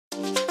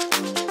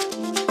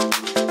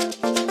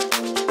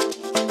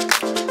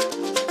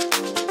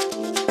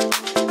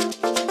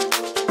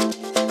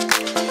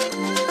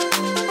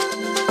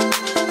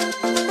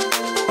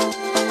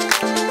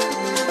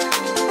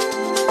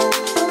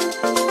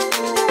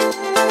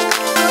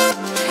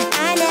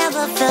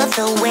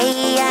the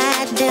way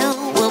I do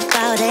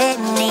about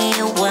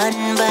anyone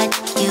but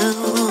you.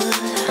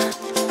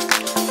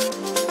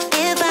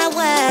 If I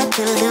were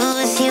to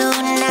lose you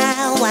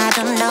now, I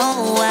don't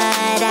know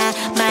what I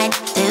might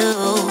do.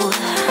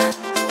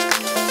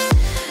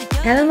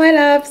 Hello my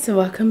loves, and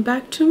welcome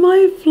back to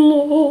my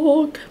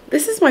vlog.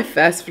 This is my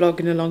first vlog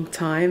in a long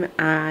time,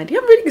 and yeah,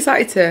 I'm really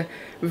excited to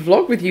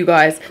vlog with you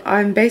guys.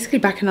 I'm basically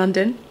back in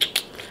London.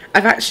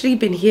 I've actually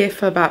been here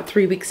for about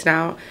 3 weeks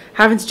now,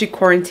 having to do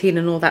quarantine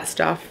and all that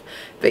stuff.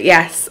 But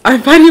yes,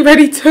 I'm finally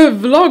ready to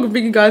vlog and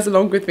bring you guys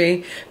along with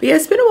me. But yeah,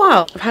 it's been a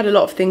while. I've had a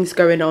lot of things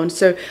going on,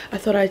 so I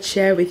thought I'd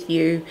share with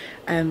you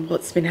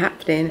what's been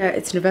happening.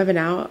 It's November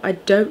now. I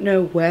don't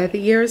know where the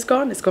year has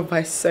gone. It's gone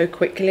by so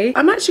quickly.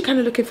 I'm actually kind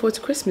of looking forward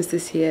to Christmas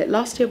this year.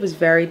 Last year was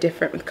very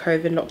different with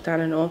COVID, lockdown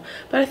and all.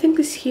 But I think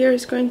this year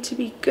is going to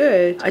be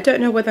good. I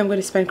don't know whether I'm going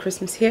to spend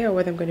Christmas here or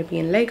whether I'm going to be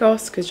in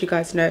Lagos, because you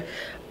guys know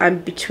I'm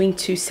between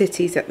two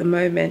cities at the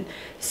moment.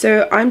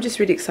 So I'm just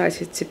really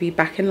excited to be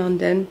back in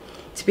London,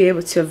 to be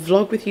able to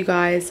vlog with you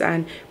guys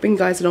and bring you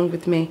guys along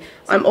with me.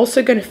 I'm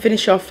also going to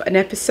finish off an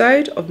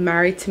episode of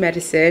Married to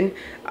Medicine.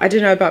 I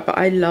don't know about, but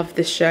I love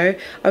this show.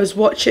 I was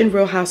watching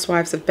Real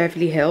Housewives of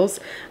Beverly Hills,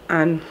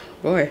 and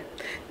boy,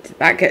 did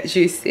that get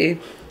juicy.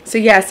 So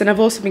yes, and I've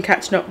also been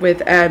catching up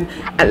with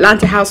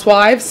Atlanta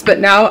Housewives, but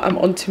now I'm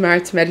on to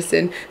Married to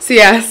Medicine. So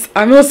yes,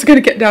 I'm also going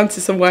to get down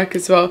to some work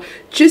as well,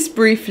 just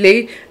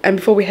briefly, and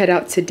before we head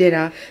out to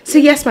dinner. So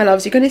yes, my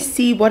loves, you're going to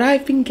see what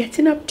I've been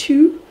getting up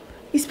to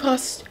these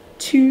past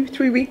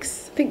 2-3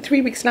 weeks. I think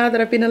 3 weeks now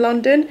that I've been in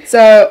London.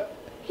 So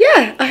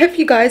yeah, I hope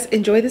you guys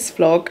enjoy this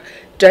vlog.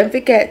 Don't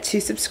forget to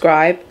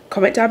subscribe,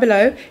 comment down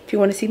below if you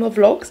want to see more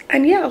vlogs,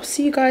 and yeah, I'll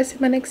see you guys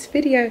in my next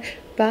video.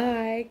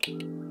 Bye.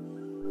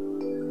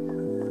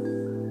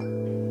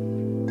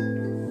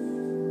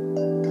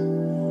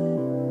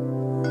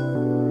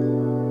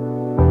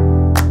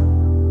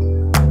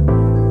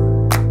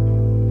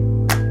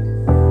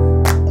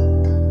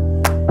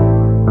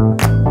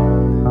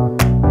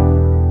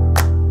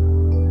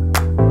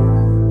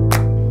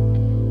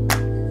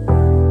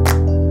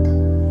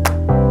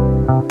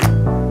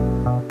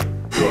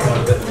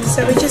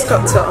 So we just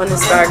got to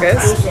Honest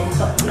Burgers,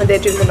 and they're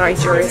doing the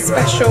Nigeria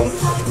special,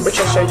 which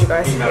I showed you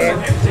guys here,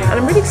 and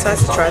I'm really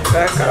excited to try the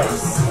burger.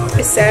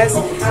 It says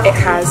it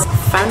has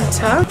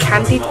Fanta,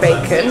 candied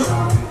bacon,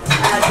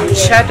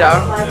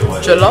 cheddar,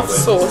 jollof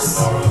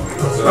sauce,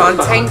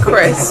 plantain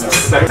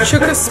crisps,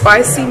 Chuku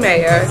spicy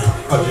mayo,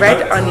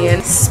 red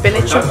onion,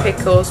 spinach and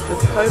pickles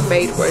with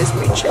homemade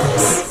rosemary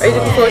chips. Are you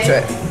looking forward to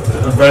it?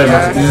 Very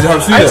much. Does it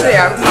have suya? Actually,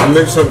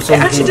 yeah. It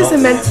actually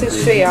doesn't mention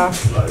suya.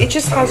 It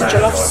just has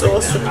jollof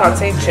sauce with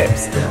plantain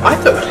chips. I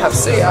thought it would have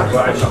suya.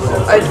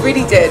 I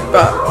really did,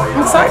 but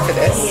I'm excited for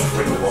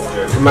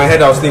this. In my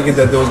head, I was thinking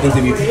that there was going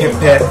to be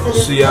pepper,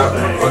 suya,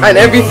 and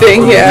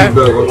everything, yeah.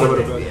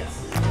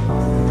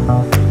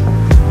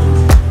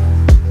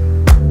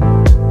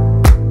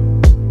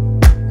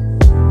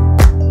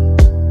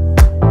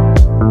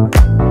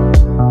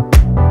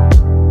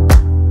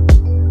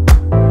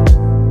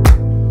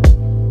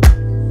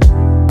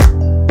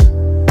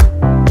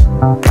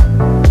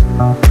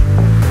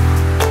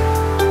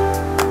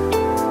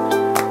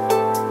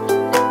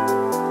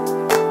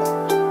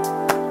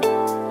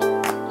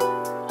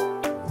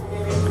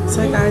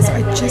 So guys,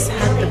 I just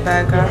had the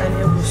burger and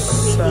it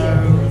was so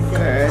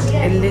good.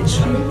 It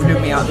literally blew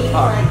me out of the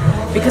park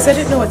because I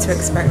didn't know what to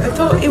expect. I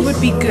thought it would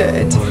be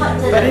good,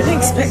 but I didn't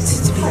expect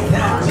it to be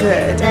that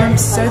good. And I'm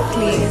so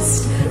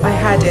pleased I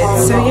had it.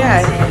 So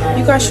yeah,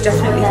 you guys should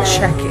definitely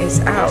check it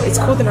out. It's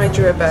called the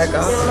Nigeria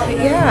burger. But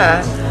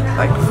yeah,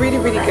 like really,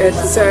 really good.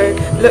 So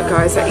look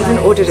guys, I even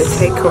ordered a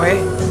takeaway.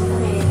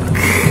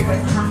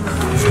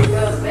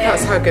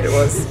 That's how good it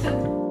was.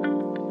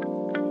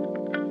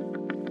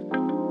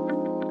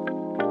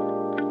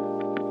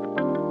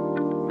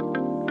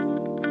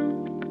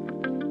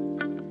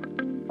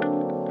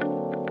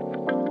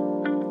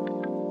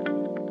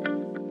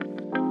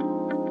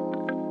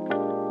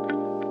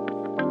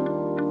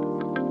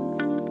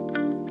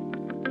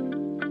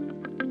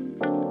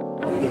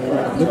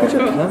 Look at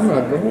your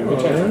camera, go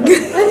on.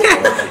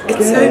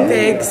 It's so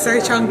big, so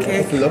chunky.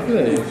 It's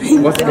lovely.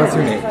 What's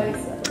your name?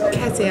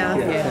 Kezia.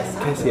 Yes.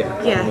 Kezia.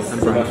 Yes. I'm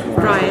Brian.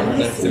 Brian.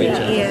 Nice to meet you.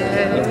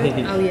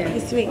 Yeah. Oh yeah.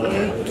 Nice to meet you.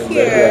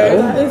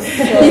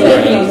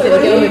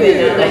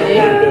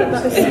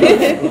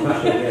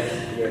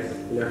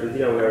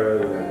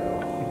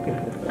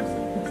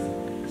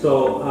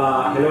 So,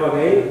 hello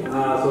again.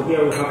 So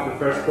here we have the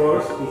first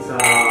course. It's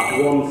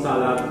a warm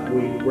salad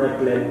with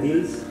red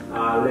lentils.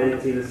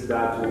 Lentils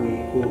that we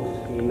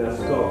cooked in a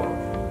stock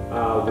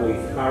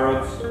with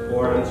carrots,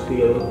 orange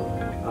peel,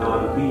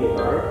 and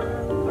vinegar.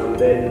 And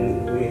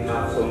then we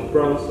have some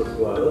prawns as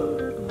well.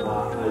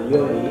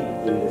 Aioli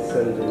in the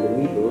center, in the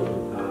middle,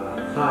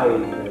 high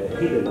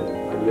hidden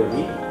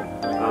aioli.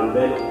 And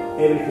then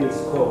everything is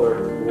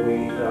covered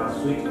with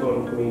sweet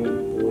corn cream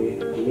with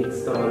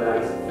mixed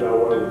caramelized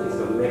flour, which is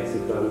a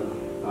Mexican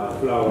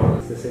flour.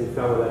 It's the same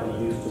flour that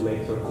you use to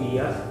make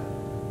tortillas.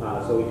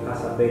 So it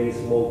has a very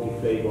smoky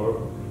flavor.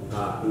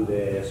 in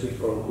the sweet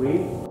corn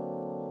cream.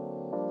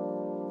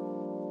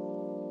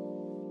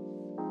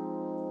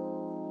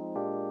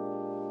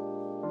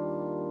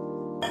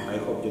 I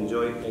hope you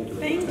enjoy. Thank you.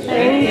 Thank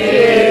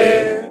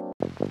you.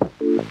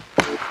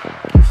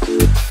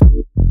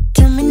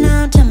 Tell me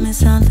now, tell me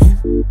something,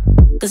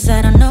 'cause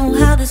I don't know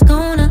how this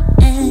gonna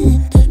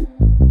end.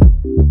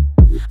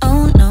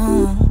 Oh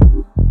no.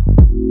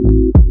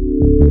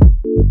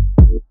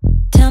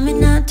 Tell me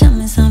now, tell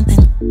me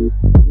something,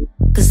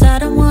 'cause I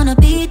don't wanna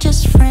be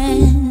just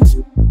friends.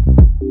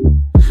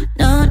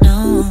 No,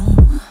 no.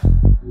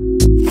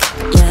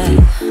 Yeah.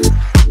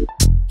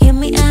 Hear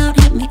me out,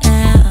 hear me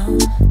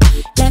out.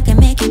 Like I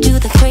make you do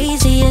the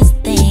craziest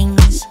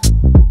things.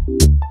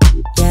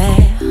 Yeah.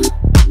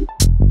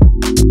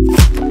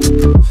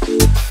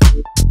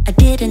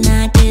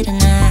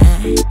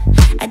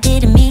 I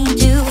didn't mean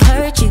to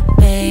hurt you,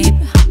 babe.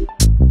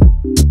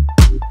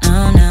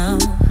 Oh no.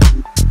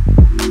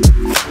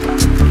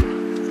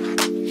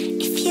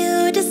 If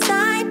you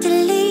decide to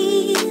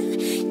leave,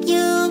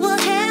 you will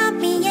help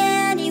me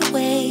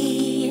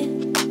anyway.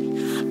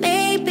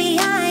 Maybe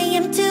I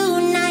am too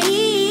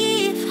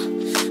naive,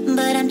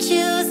 but I'm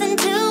choosing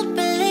to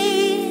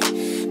believe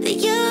that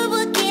you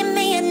will give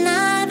me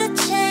another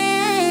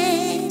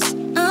chance.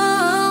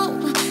 Oh,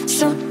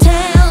 so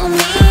tell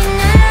me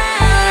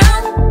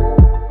now,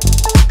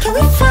 can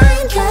we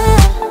find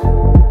love?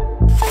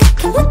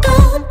 Can we go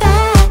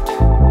back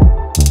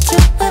to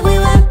where we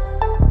were?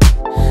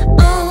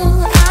 All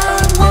I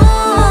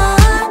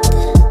want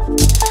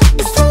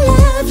is to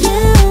love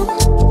you,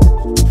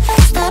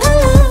 start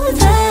all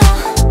over.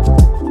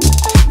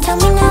 Tell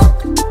me now.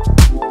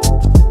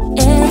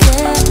 Yeah,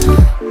 yeah.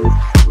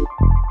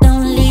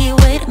 Don't leave,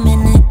 wait a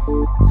minute.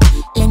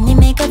 Let me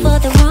make up for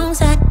the wrongs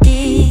I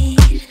did.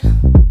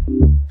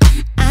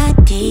 I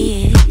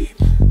did.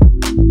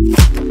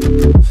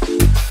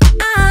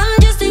 I'm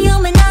just a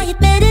human, I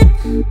admit it.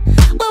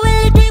 What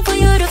will it take for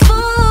you to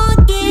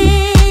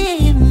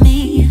forgive me?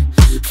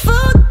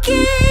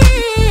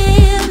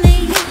 Forgive me.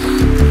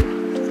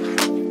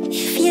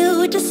 If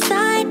you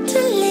decide to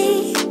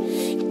leave,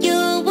 you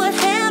would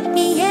help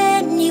me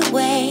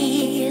anyway.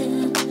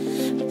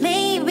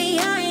 Maybe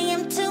I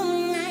am too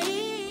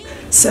naive.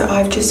 So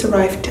I've just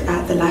arrived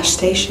at the Lash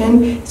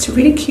Station. It's a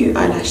really cute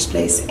eyelash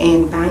place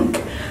in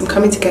Bank. I'm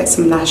coming to get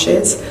some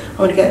lashes. I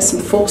want to get some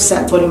full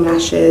set volume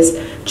lashes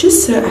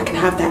just so I can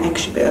have that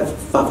extra bit of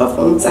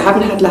fa-fa-fons. I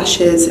haven't had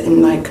lashes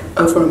in like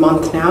over a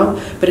month now,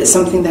 but it's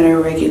something that I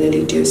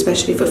regularly do,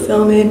 especially for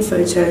filming,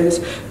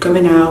 photos,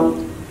 going out.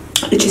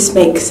 It just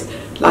makes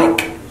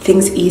like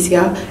things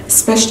easier,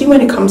 especially when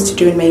it comes to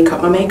doing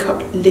makeup. My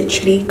makeup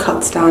literally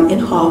cuts down in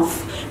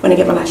half when I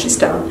get my lashes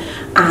done,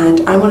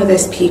 and I'm one of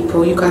those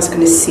people, you guys are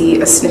going to see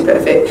a snippet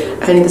of it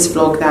early in this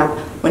vlog, that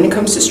when it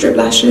comes to strip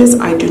lashes,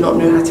 I do not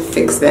know how to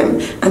fix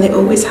them, and they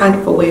always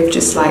have a way of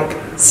just like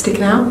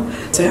sticking out.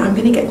 So I'm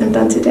going to get them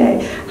done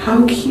today.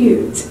 How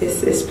cute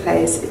is this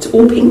place? It's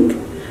all pink,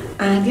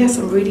 and yes,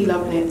 I'm really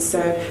loving it. So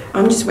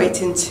I'm just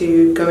waiting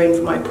to go in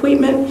for my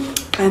appointment,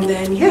 and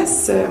then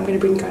yes, so I'm going to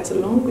bring you guys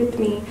along with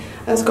me.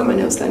 I just got my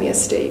nails done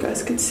yesterday, you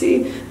guys could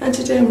see, and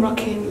today I'm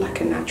rocking like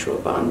a natural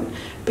bun.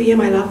 But yeah,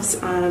 my loves,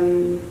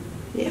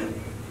 yeah,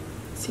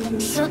 see you.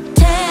 So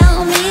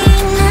tell me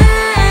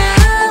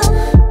now,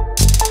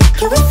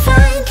 can we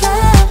find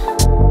love?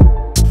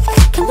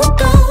 Can we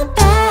go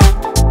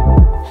back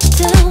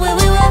to where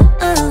we were?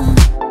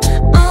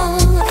 All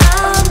I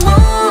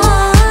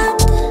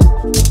want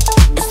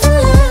is to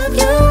love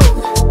you,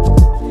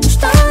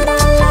 start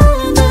all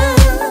over.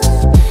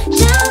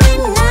 Tell me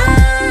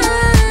now.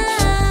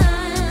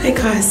 Hey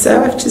guys, so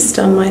I've just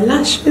done my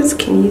lashes.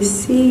 Can you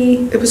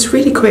see? It was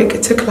really quick.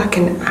 It took like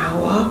an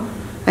hour,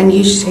 and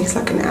usually takes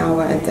like an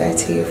hour and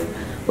 30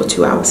 or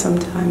 2 hours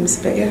sometimes,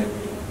 but yeah.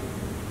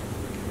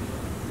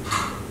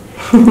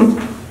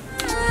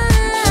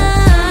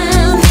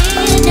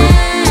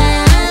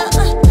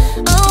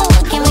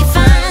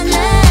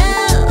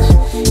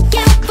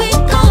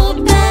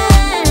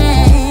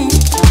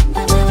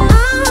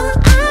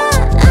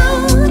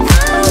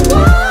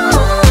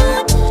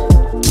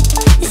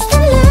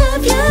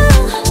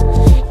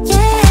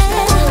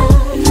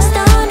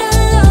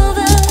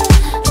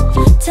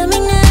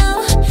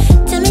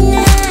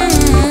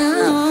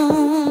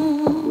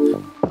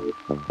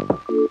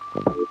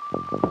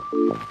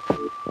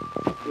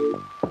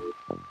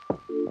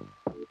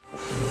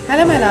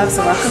 Hello my loves,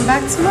 and welcome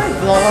back to my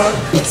vlog.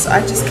 So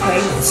I just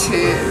came to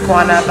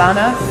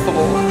Guanabana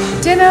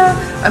for dinner.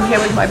 I'm here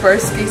with my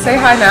broski. Say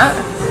hi, Nat.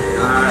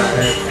 Hi.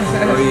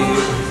 How are you?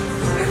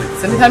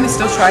 Sometimes we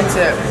still try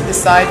to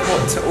decide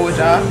what to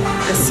order.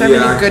 There's so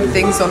many good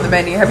things on the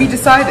menu. Have you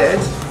decided?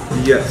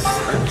 Yes,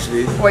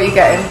 actually. What are you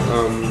getting?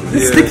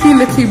 Sticky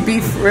licky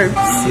beef ribs.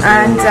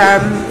 And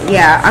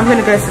yeah, I'm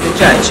gonna go for the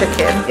jerk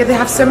chicken. Yeah, they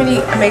have so many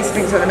amazing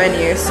things on the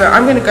menu, so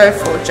I'm gonna go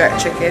for jerk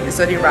chicken. It's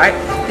only right.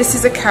 This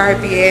is a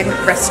Caribbean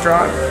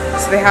restaurant,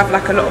 so they have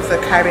like a lot of the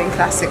Caribbean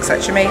classics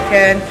like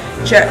Jamaican,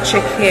 jerk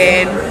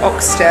chicken,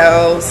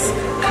 oxtails,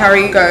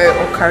 curry goat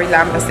or curry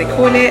lamb as they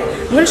call it.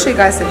 I'm gonna show you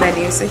guys the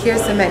menu. So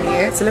here's the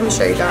menu. So let me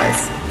show you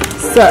guys.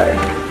 So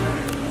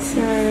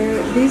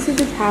these are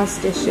the house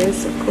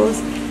dishes, of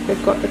course.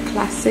 They've got the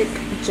classic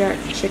jerk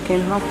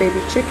chicken, half baby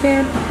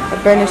chicken,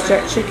 a bonus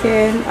jerk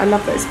chicken. I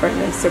love that it's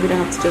boneless, so we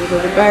don't have to deal with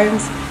all the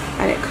bones.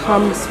 And it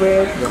comes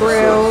with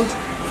grilled,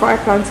 fried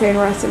plantain,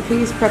 rice and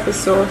peas, pepper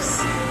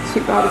sauce,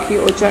 sweet barbecue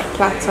or jerk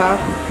platter.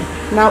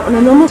 Now on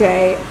a normal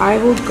day, I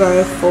will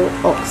go for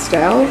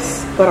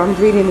oxtails, but I'm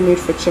really in the mood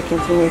for chicken,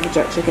 so I'm going for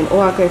jerk chicken,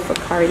 or I'll go for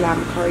curry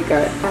lamb, curry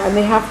goat. And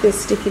they have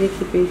this sticky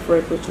licky beef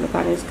rib, which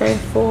Nathaniel's going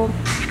for.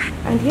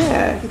 And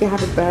yeah, they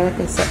have a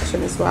burger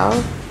section as well.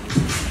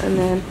 And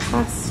then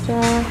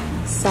pasta,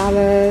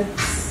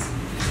 salads.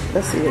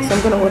 Let's see this. So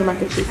I'm going to order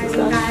mac and cheese as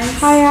well.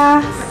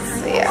 Hiya.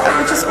 So yeah,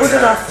 we just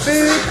ordered our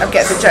food. I'm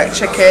getting the jerk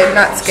chicken,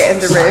 Nat's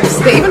getting the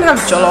ribs. They even have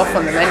jollof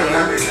on the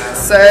menu,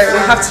 so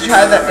we'll have to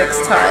try that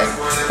next time.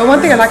 But one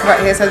thing I like about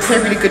here is they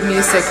play really good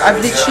music. I've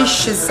literally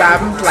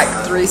Shazammed like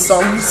 3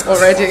 songs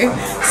already,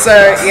 so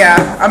yeah,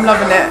 I'm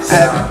loving it.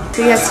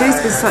 But yeah, today's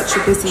been such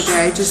a busy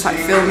day, just like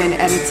filming,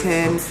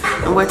 editing,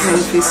 and working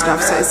on the food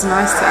stuff. So it's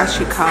nice to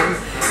actually come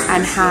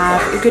and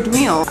have a good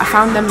meal. I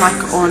found them like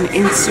on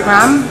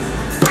Instagram.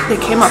 They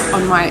came up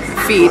on my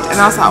feed and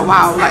I was like,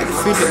 wow, like the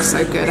food looks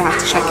so good, I have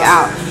to check it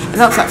out.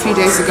 And that was like a few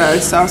days ago,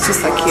 so I was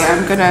just like, yeah,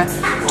 I'm gonna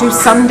do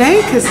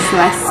Sunday because it's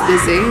less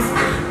busy.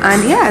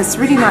 And yeah, it's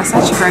really nice,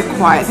 actually very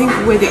quiet. I think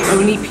we're the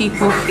only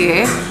people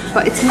here,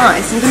 but it's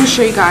nice. I'm gonna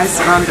show you guys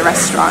around the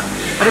restaurant,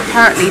 but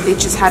apparently they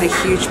just had a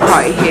huge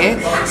party here,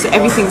 so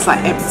everything's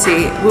like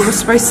empty. We were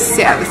supposed to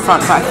sit at the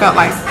front, but I felt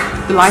like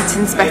the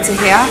lighting's better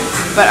here.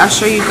 But I'll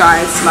show you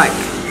guys like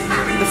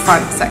the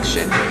front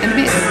section in a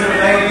bit.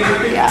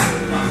 Yeah.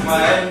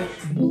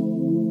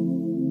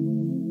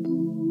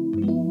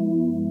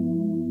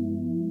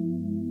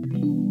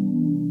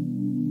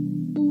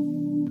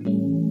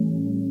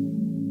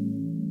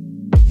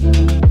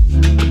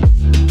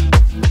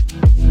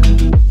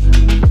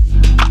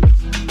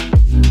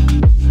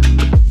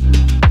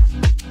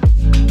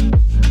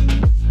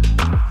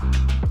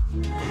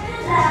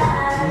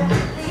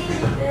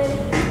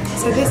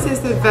 So this is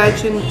the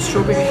virgin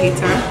strawberry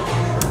fajita.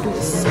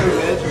 It's so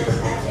good.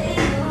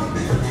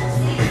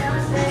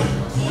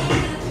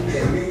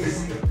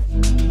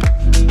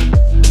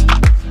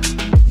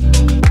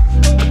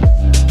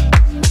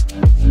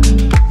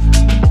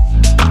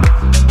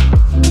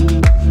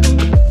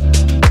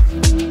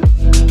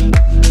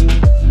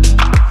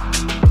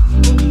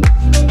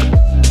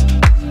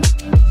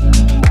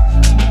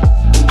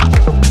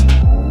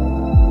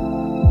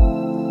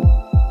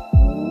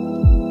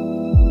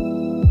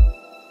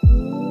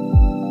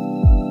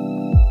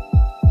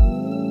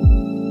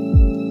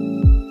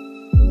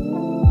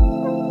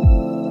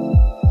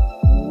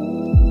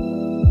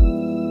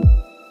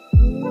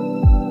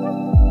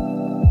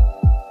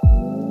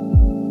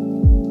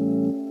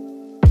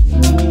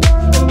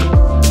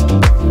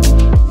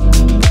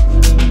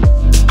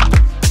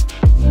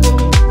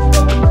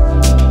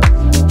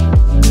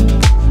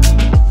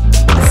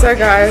 So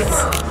guys,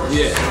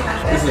 yeah,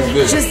 this is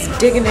good. Just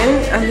digging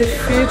in, and the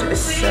food is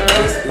so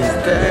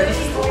good.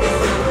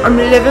 I'm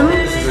living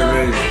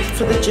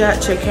for the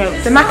jerk chicken.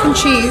 The mac and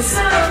cheese.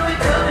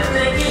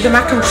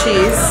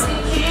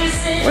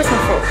 Where's my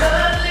fork?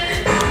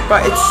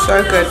 But it's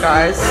so good,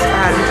 guys,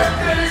 and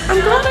I'm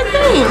glad I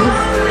came.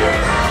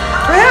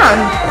 I am.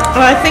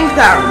 And I think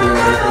that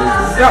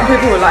a lot of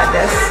people will like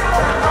this.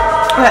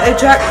 The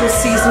jerk was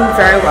seasoned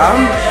very well,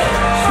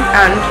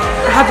 and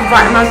it had the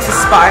right amount of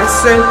spice,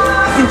 so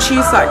you can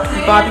choose like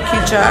barbecue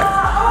jerk,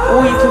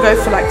 or you can go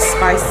for like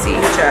spicy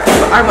jerk.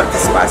 But I went for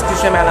spice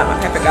because you know I like my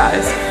pepper,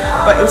 guys.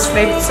 But it was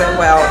flavored so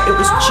well. It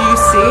was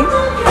juicy,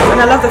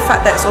 and I love the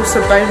fact that it's also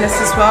boneless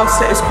as well,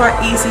 so it was quite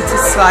easy to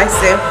slice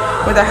it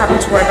without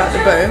having to worry about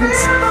the bones.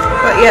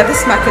 But yeah,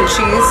 this mac and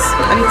cheese,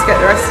 I need to get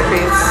the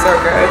recipe, it's so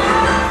good.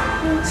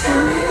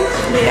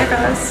 But yeah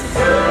guys,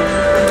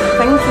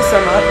 thank you so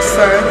much.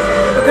 So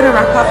we're gonna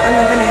wrap up and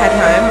I'm gonna head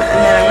home, and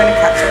then I'm gonna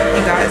catch up with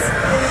you guys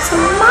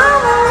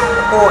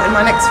tomorrow or in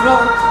my next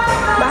vlog.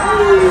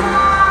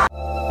 Bye.